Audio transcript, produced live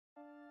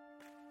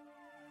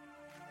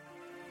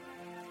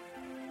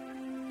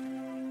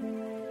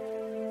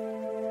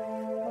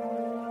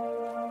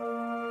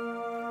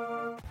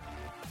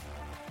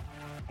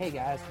Hey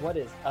guys, what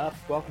is up?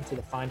 Welcome to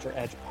the Find Your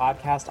Edge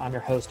podcast. I'm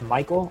your host,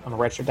 Michael. I'm a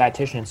registered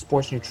dietitian and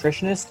sports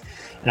nutritionist,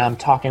 and I'm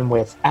talking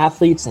with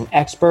athletes and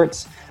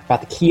experts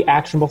about the key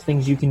actionable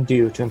things you can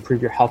do to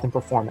improve your health and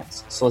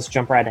performance. So let's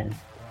jump right in.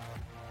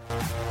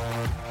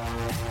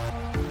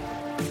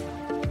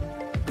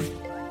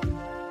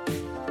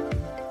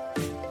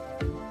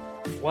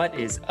 What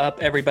is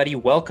up, everybody?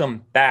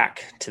 Welcome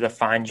back to the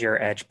Find Your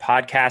Edge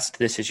podcast.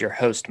 This is your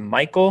host,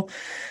 Michael.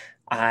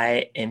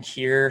 I am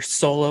here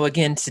solo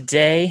again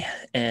today,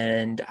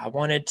 and I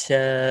wanted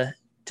to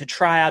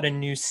try out a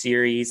new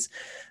series.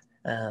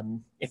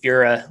 If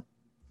you're a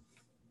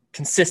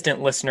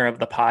consistent listener of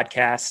the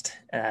podcast,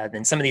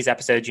 then some of these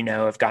episodes,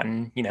 have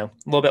gotten, a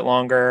little bit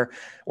longer,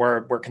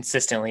 or we're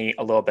consistently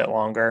a little bit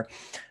longer.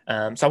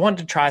 So I wanted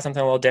to try something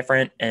a little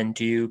different and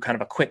do kind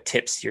of a quick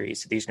tip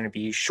series. So these are going to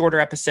be shorter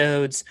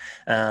episodes,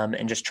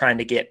 and just trying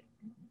to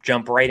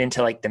jump right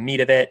into like the meat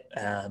of it,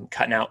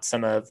 cutting out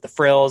some of the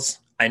frills.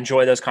 I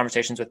enjoy those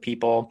conversations with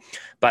people,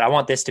 but I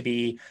want this to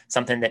be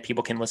something that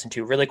people can listen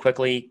to really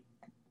quickly,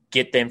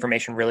 get the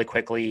information really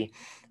quickly,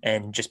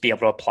 and just be able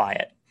to apply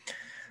it.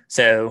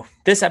 So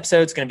this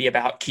episode is going to be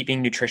about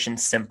keeping nutrition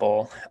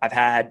simple. I've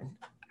had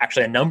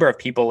actually a number of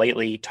people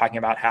lately talking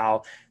about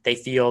how they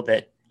feel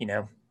that,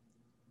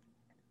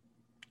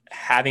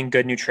 having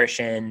good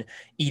nutrition,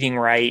 eating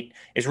right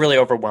is really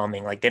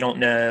overwhelming. Like they don't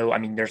know. I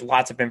mean, there's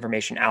lots of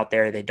information out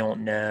there. They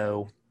don't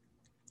know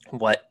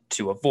what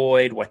to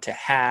avoid, what to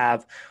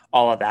have,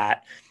 all of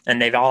that.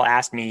 And they've all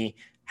asked me,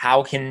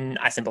 how can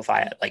I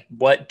simplify it? Like,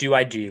 what do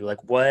I do?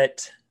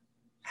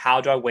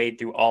 How do I wade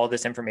through all of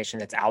this information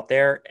that's out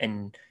there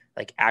and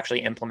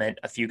actually implement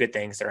a few good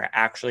things that are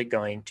actually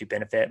going to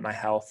benefit my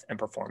health and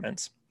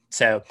performance?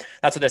 So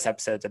that's what this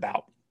episode's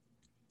about.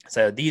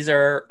 So these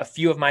are a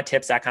few of my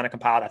tips I kind of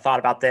compiled. I thought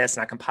about this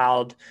and I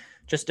compiled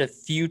just a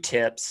few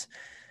tips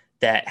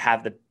that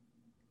have the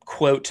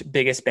quote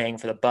biggest bang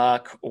for the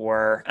buck,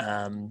 or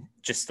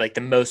just like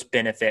the most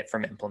benefit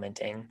from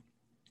implementing.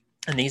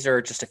 And these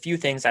are just a few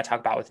things I talk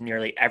about with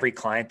nearly every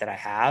client that I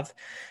have,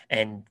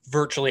 and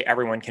virtually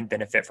everyone can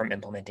benefit from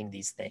implementing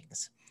these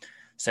things.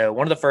 So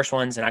one of the first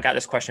ones, and I got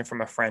this question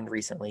from a friend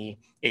recently,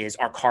 is,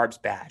 are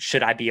carbs bad?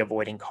 Should I be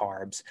avoiding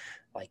carbs?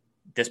 Like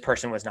this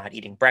person was not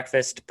eating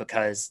breakfast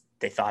because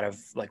they thought of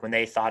when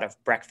they thought of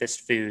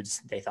breakfast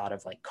foods, they thought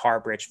of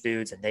carb rich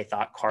foods, and they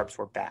thought carbs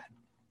were bad.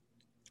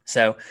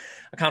 So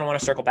I kind of want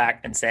to circle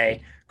back and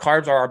say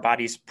carbs are our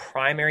body's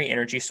primary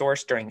energy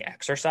source during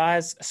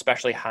exercise,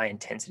 especially high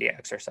intensity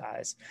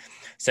exercise.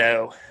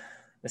 So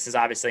this is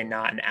obviously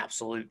not an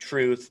absolute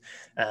truth.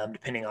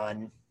 Depending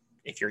on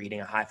if you're eating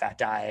a high fat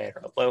diet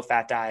or a low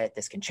fat diet,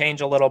 this can change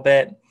a little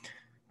bit.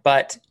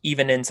 But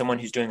even in someone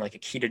who's doing a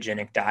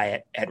ketogenic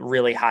diet at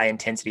really high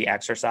intensity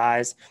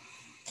exercise,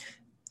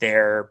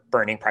 they're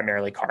burning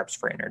primarily carbs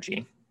for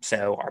energy.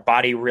 So our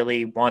body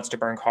really wants to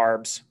burn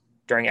carbs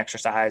during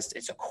exercise.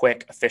 It's a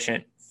quick,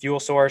 efficient fuel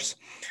source.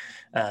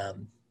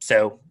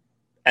 So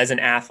as an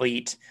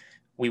athlete,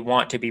 we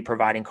want to be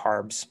providing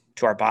carbs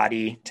to our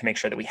body to make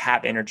sure that we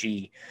have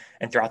energy.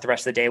 And throughout the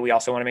rest of the day, we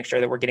also want to make sure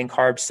that we're getting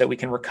carbs so we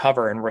can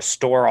recover and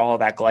restore all of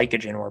that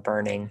glycogen we're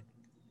burning.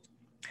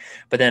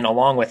 But then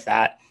along with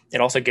that, it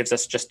also gives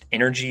us just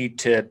energy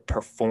to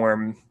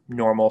perform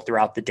normal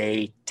throughout the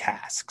day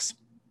tasks.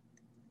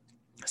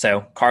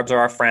 So carbs are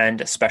our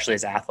friend, especially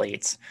as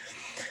athletes.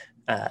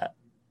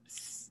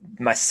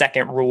 My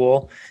second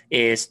rule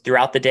is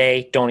throughout the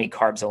day, don't eat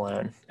carbs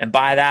alone. And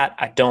by that,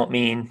 I don't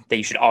mean that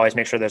you should always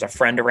make sure there's a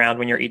friend around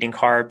when you're eating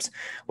carbs.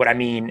 What I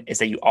mean is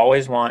that you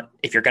always want,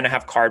 if you're going to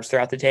have carbs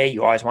throughout the day,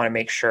 you always want to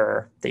make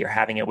sure that you're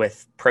having it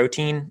with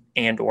protein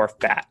and or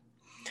fat.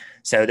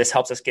 So this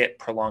helps us get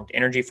prolonged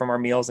energy from our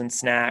meals and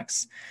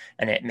snacks,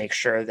 and it makes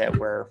sure that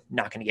we're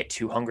not going to get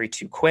too hungry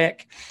too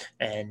quick,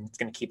 and it's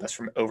going to keep us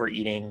from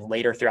overeating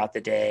later throughout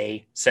the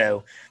day.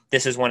 So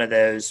this is one of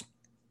those,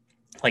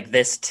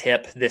 this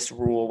tip, this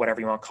rule, whatever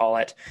you want to call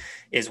it,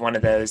 is one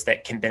of those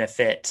that can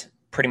benefit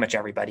pretty much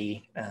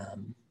everybody.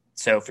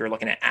 So if you're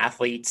looking at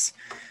athletes,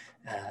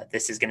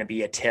 this is going to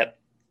be a tip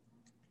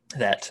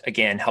that,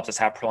 again, helps us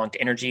have prolonged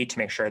energy to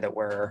make sure that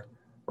we're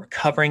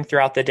recovering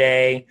throughout the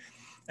day.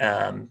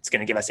 It's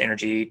going to give us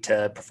energy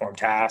to perform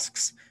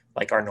tasks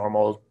like our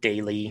normal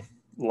daily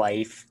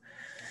life.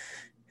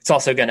 It's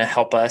also going to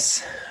help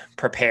us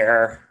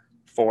prepare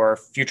for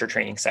future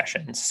training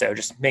sessions. So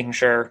just making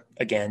sure,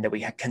 again, that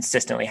we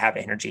consistently have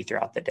energy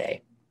throughout the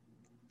day.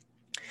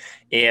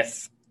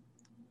 If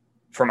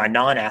for my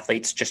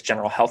non-athletes, just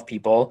general health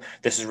people,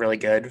 this is really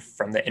good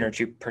from the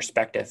energy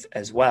perspective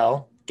as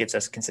well. Gives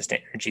us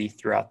consistent energy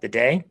throughout the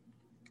day.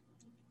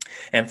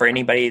 And for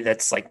anybody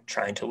that's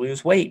trying to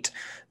lose weight,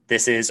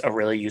 this is a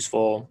really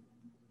useful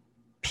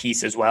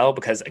piece as well,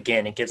 because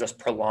again, it gives us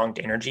prolonged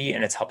energy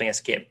and it's helping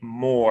us get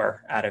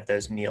more out of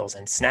those meals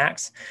and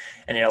snacks.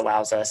 And it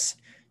allows us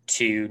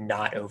to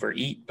not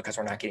overeat because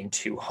we're not getting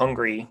too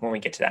hungry when we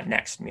get to that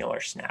next meal or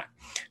snack.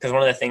 Because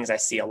one of the things I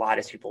see a lot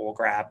is people will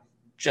grab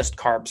just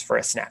carbs for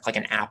a snack, like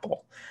an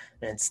apple.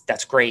 And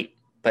that's great.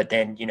 But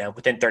then,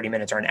 within 30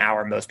 minutes or an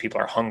hour, most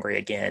people are hungry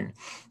again.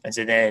 And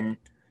so then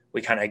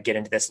we kind of get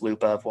into this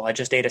loop of, well, I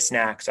just ate a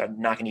snack, so I'm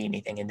not going to eat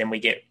anything. And then we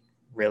get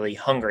really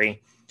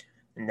hungry.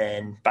 And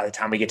then by the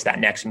time we get to that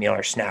next meal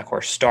or snack,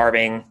 we're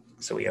starving.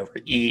 So we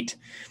overeat,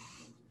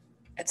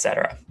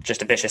 etc.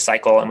 Just a vicious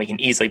cycle. And we can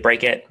easily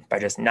break it by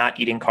just not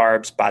eating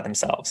carbs by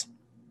themselves.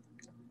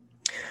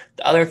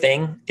 The other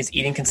thing is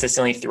eating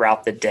consistently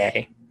throughout the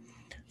day.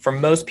 For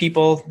most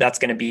people, that's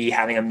going to be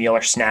having a meal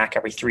or snack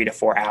every 3 to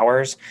 4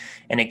 hours.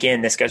 And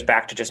again, this goes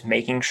back to just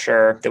making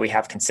sure that we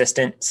have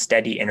consistent,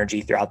 steady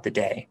energy throughout the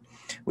day.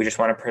 We just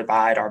want to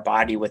provide our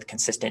body with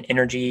consistent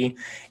energy.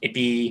 It'd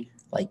be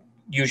like,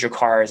 use your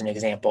car as an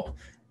example.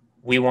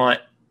 We want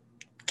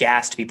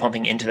gas to be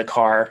pumping into the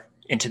car,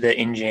 into the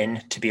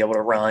engine, to be able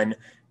to run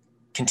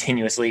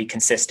continuously,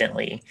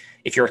 consistently.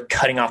 If you're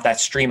cutting off that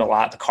stream a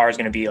lot, the car is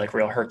going to be like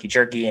real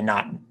herky-jerky and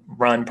not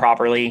run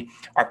properly.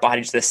 Our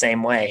body's the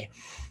same way.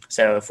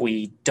 So if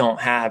we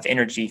don't have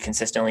energy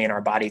consistently in our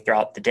body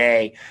throughout the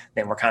day,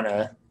 then we're kind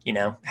of,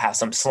 have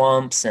some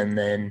slumps, and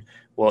then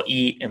we'll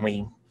eat and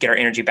we get our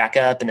energy back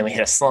up, and then we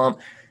hit a slump.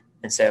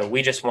 And so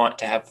we just want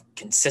to have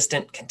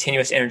consistent,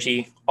 continuous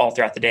energy all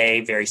throughout the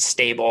day, very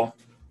stable.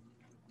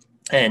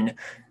 And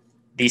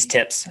these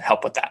tips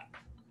help with that.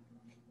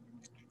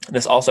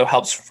 This also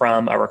helps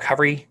from a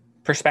recovery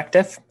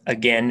perspective.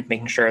 Again,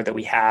 making sure that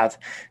we have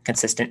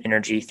consistent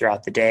energy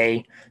throughout the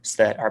day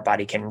so that our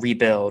body can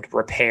rebuild,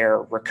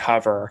 repair,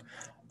 recover.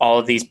 All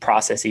of these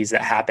processes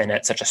that happen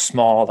at such a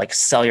small, like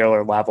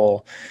cellular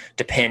level,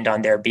 depend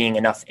on there being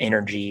enough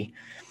energy.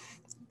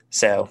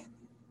 So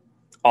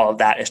all of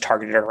that is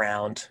targeted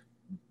around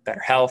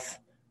better health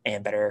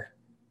and better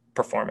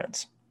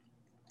performance.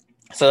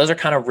 So those are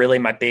kind of really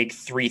my big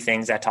 3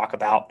 things I talk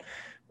about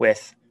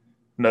with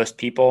most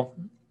people,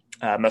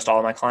 most all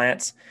of my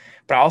clients.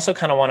 But I also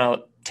kind of want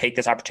to take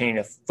this opportunity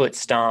to foot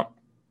stomp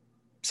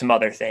some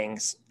other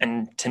things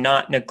and to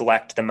not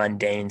neglect the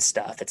mundane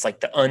stuff. It's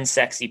like the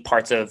unsexy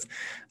parts of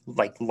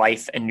like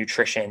life and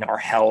nutrition, our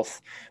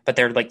health, but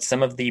they're like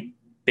some of the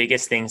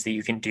biggest things that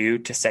you can do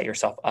to set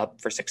yourself up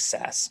for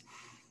success.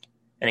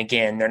 And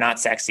again, they're not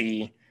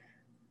sexy,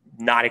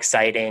 not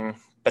exciting,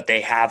 but they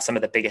have some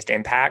of the biggest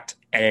impact.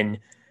 And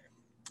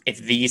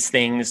if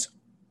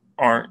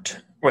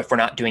we're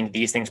not doing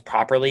these things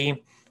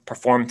properly,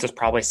 performance is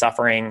probably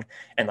suffering,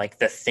 and like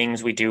the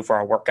things we do for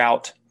our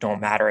workout don't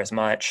matter as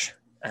much.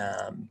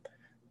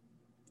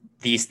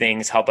 These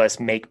things help us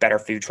make better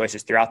food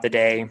choices throughout the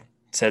day.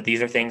 So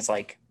these are things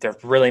like, they're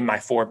really my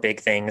 4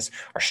 big things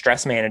are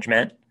stress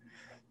management,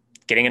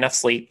 getting enough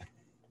sleep,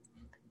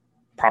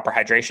 proper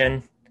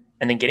hydration,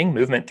 and then getting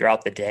movement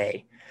throughout the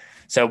day.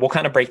 So we'll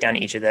kind of break down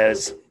each of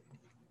those.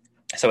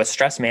 So with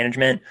stress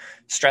management,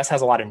 stress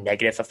has a lot of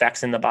negative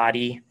effects in the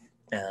body.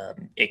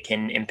 It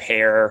can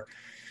impair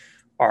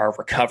our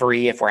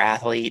recovery if we're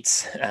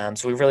athletes.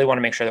 So we really want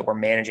to make sure that we're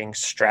managing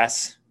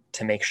stress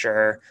to make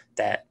sure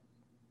that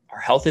our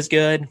health is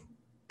good,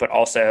 but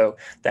also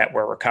that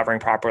we're recovering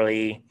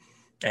properly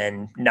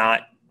and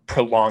not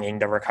prolonging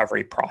the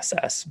recovery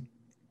process.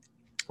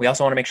 We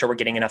also want to make sure we're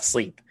getting enough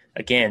sleep.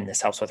 Again,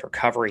 this helps with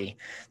recovery.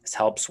 This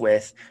helps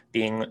with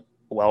being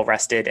well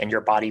rested and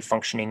your body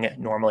functioning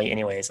normally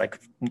anyways. Like,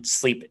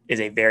 sleep is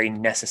a very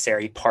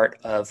necessary part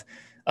of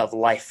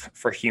life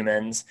for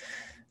humans.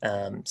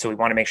 So we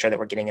want to make sure that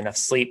we're getting enough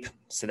sleep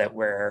so that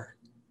we're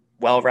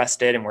well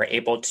rested and we're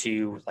able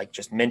to like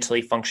just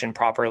mentally function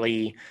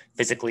properly,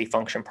 physically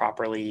function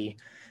properly.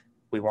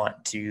 We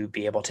want to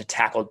be able to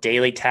tackle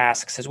daily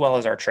tasks as well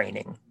as our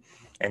training,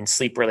 and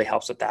sleep really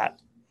helps with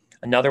that.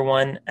 Another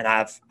one, and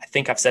I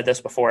think I've said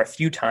this before a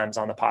few times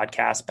on the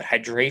podcast, but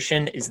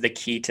hydration is the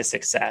key to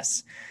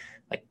success.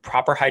 Like,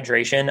 proper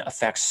hydration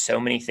affects so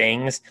many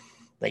things.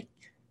 Like,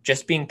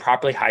 just being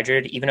properly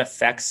hydrated even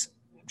affects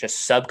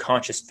just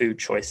subconscious food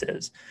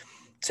choices.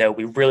 So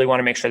we really want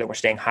to make sure that we're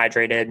staying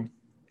hydrated.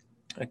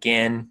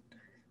 Again,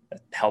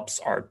 it helps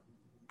our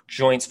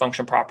joints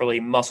function properly,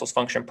 muscles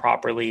function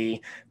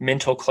properly,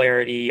 mental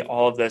clarity,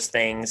 all of those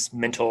things,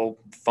 mental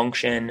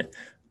function,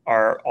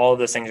 all of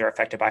those things are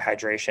affected by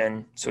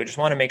hydration. So we just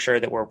want to make sure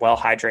that we're well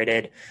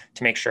hydrated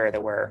to make sure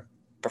that we're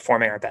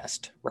performing our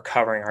best,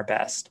 recovering our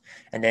best,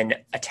 and then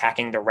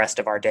attacking the rest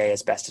of our day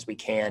as best as we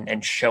can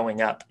and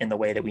showing up in the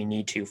way that we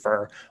need to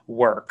for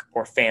work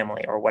or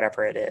family or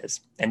whatever it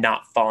is, and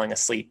not falling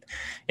asleep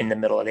in the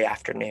middle of the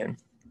afternoon.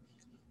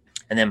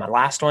 And then my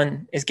last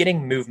one is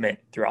getting movement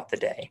throughout the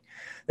day.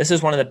 This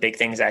is one of the big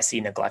things I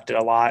see neglected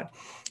a lot,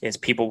 is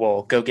people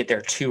will go get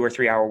their 2 or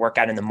 3 hour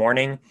workout in the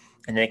morning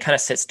and they kind of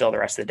sit still the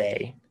rest of the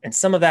day. And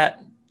some of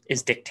that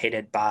is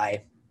dictated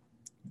by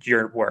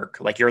your work.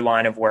 Like, your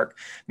line of work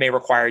may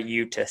require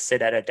you to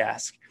sit at a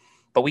desk,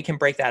 but we can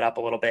break that up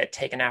a little bit,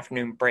 take an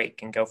afternoon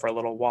break and go for a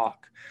little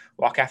walk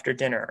after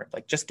dinner.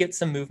 Like, just get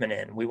some movement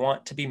in. We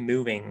want to be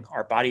moving.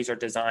 Our bodies are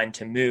designed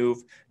to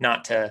move,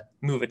 not to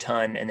move a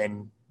ton and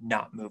then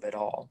not move at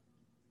all.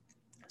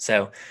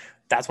 So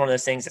that's one of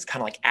those things that's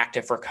kind of like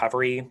active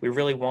recovery. We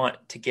really want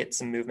to get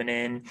some movement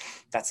in.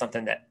 That's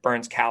something that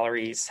burns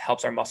calories,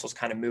 helps our muscles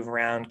kind of move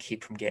around,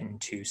 keep from getting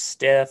too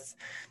stiff,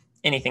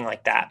 anything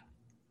like that.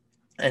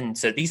 And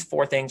so these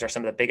 4 things are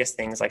some of the biggest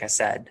things, like I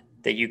said,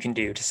 that you can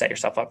do to set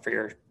yourself up for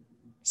your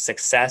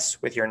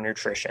success with your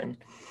nutrition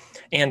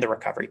and the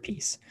recovery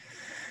piece.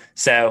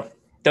 So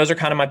those are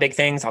kind of my big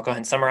things. I'll go ahead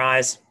and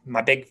summarize.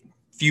 My big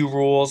few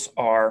rules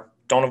are: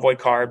 don't avoid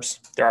carbs.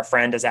 They're our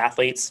friend as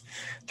athletes.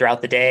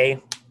 Throughout the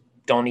day,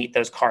 don't eat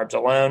those carbs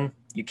alone.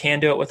 You can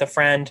do it with a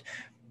friend,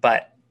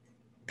 but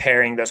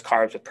pairing those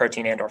carbs with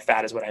protein and or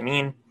fat is what I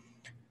mean.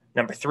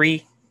 Number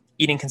 3,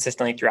 eating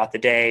consistently throughout the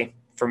day.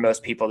 For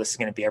most people, this is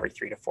going to be every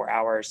 3 to 4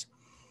 hours.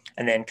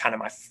 And then kind of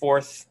my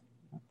 4th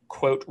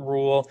quote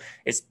rule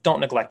is don't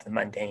neglect the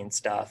mundane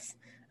stuff.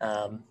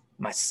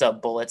 My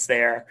sub bullets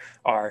there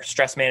are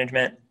stress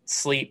management,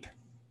 sleep,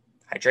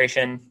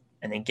 hydration,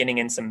 and then getting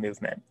in some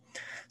movement.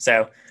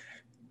 So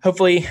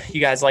hopefully you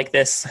guys like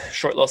this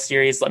short little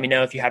series. Let me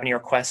know if you have any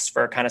requests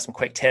for kind of some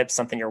quick tips,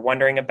 something you're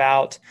wondering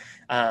about.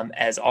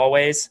 As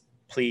always,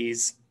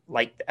 please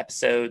like the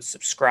episode,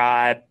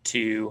 subscribe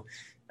to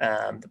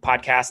the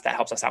podcast. That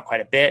helps us out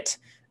quite a bit.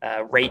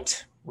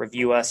 Rate,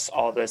 review us,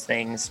 all of those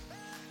things.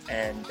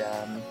 And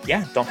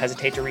don't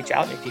hesitate to reach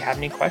out if you have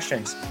any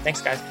questions.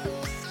 Thanks,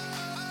 guys.